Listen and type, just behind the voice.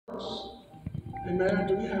house? Amen.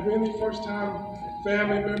 Do we have any first-time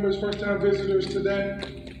family members, first-time visitors today?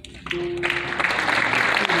 Amen.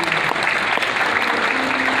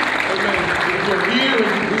 If you're here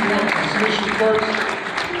and we want to dismiss you first,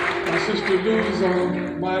 my sister Lou is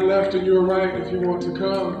on my left and your right if you want to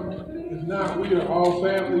come. If not, we are all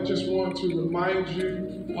family. Just want to remind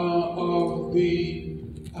you of the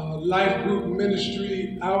life group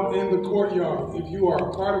ministry out in the courtyard. If you are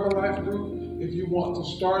a part of a life group, if you want to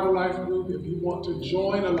start a life group, if you want to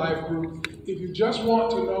join a life group, if you just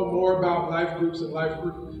want to know more about life groups and life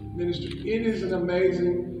group ministry, it is an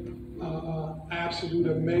amazing, absolute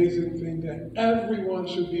amazing thing that everyone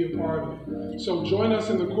should be a part of. So join us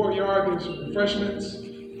in the courtyard. There's some refreshments,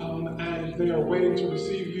 and they are waiting to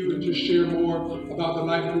receive you and just share more about the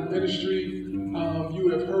life group ministry. You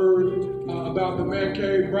have heard about the Man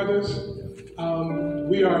Cave Brothers.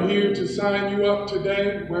 We are here to sign you up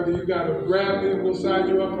today. Whether you got to grab me, we'll sign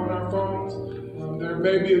you up on our phones. There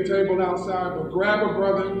may be a table outside, but grab a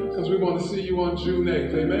brother because we want to see you on June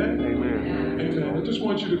 8th. Amen? Amen. Amen. I just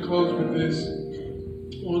want you to close with this. I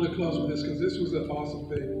want to close with this because this was an awesome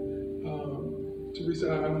thing.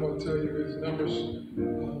 Teresa, I'm going to tell you is Numbers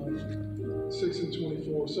 6 and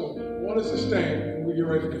 24. So I want us to stand and we get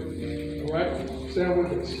ready to go. All right? Stand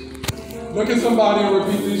with us. Look at somebody and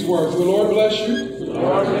repeat these words. The Lord bless you. The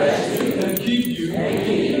Lord bless you. And keep you.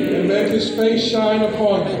 And make his face shine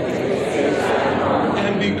upon you.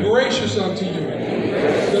 And be gracious unto you.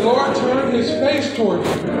 The Lord turn his face toward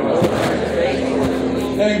you.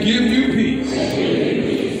 And give you peace.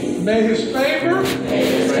 May his favor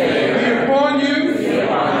be upon you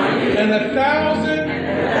and 1,000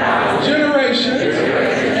 generations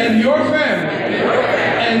and your family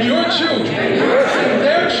and your children and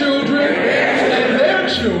their children and their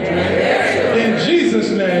children. In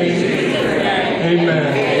Jesus' name,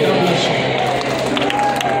 amen. God bless you.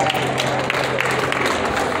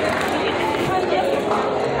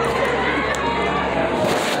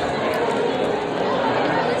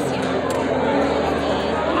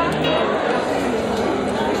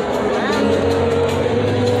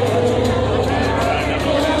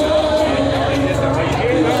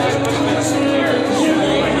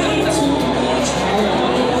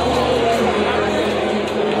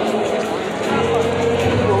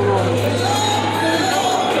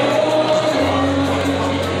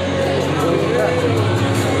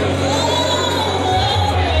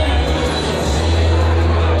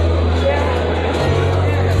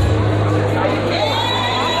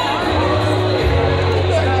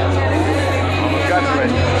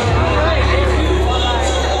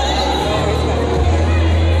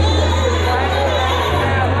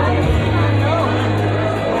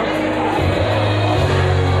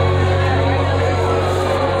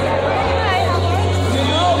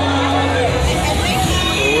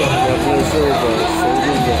 Zoe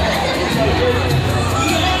Fellowship.